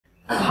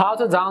How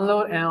to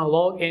download and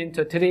log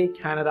into TD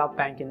Canada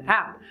banking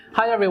app.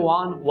 Hi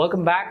everyone,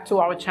 welcome back to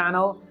our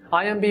channel.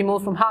 I am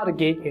Bimal from How to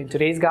Geek. In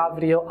today's guide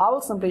video, I will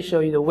simply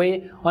show you the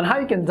way on how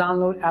you can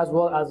download as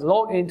well as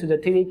log into the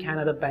TD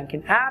Canada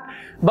banking app.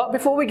 But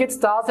before we get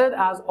started,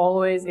 as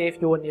always,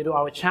 if you are new to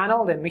our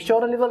channel, then make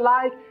sure to leave a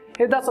like,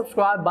 hit that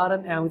subscribe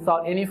button, and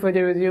without any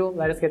further ado,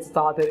 let us get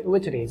started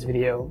with today's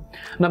video.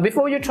 Now,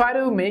 before you try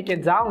to make a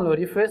download,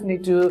 you first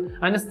need to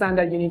understand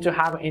that you need to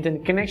have an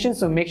internet connection,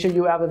 so make sure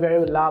you have a very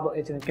reliable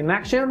internet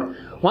connection.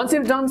 Once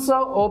you've done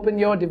so, open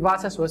your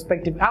device's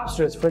respective app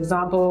stores. For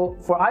example,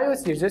 for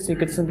iOS users, you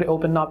could simply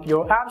open up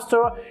your App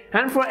Store,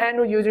 and for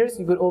Android users,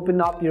 you could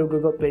open up your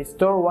Google Play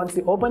Store. Once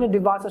you open your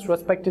device's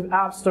respective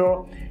App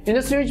Store, in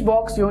the search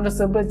box, you want to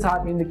simply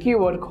type in the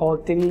keyword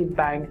called TD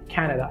Bank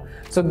Canada.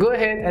 So go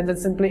ahead and then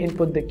simply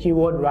input the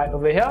keyword right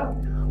over here.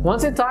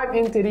 Once you type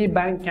in TD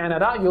Bank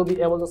Canada, you'll be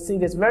able to see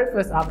this very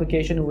first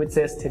application which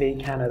says TD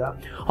Canada.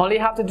 All you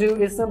have to do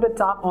is simply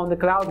tap on the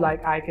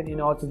cloud-like icon in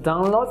order to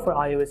download for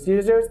iOS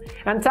users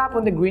and tap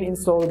on the green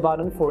install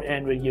button for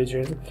Android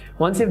users.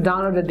 Once you've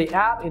downloaded the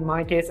app, in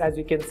my case, as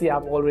you can see,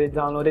 I've already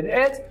downloaded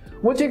it.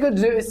 What you could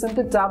do is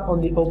simply tap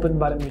on the open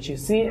button which you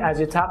see. As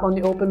you tap on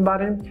the open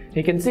button,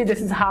 you can see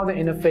this is how the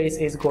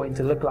interface is going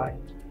to look like.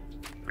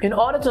 In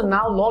order to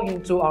now log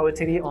into our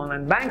TD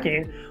online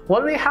banking,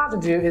 what we have to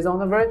do is on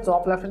the very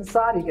top left hand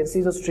side, you can see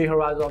those three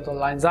horizontal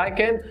lines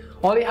icon.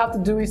 All you have to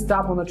do is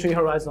tap on the three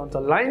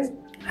horizontal lines.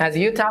 As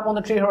you tap on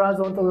the three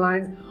horizontal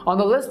lines, on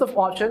the list of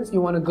options, you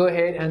want to go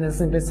ahead and then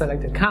simply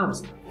select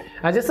accounts.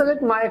 As you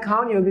select my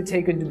account, you'll be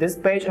taken to this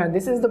page, and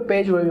this is the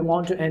page where we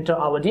want to enter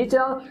our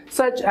details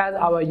such as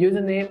our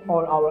username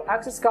or our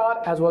access card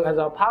as well as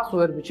our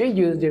password which you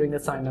use during the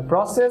sign up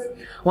process.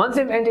 Once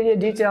you've entered your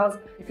details,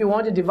 if you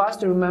want your device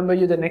to remember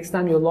you the next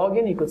time you log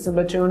in, you could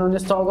simply turn on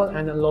this toggle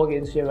and then log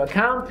into your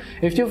account.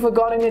 If you've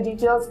forgotten your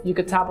details, you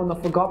could tap on the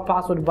forgot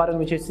password button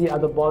which you see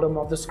at the bottom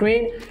of the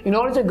screen in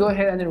order to go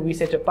ahead and then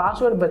reset your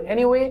password. But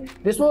anyway,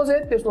 this was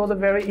it. This was a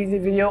very easy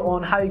video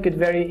on how you could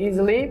very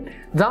easily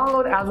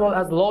download as well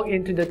as log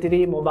into the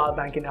TD mobile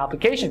banking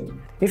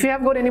application. If you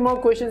have got any more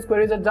questions,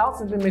 queries or doubts,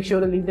 simply make sure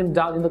to leave them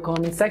down in the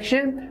comment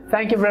section.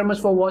 Thank you very much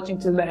for watching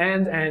till the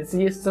end, and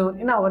see you soon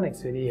in our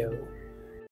next video.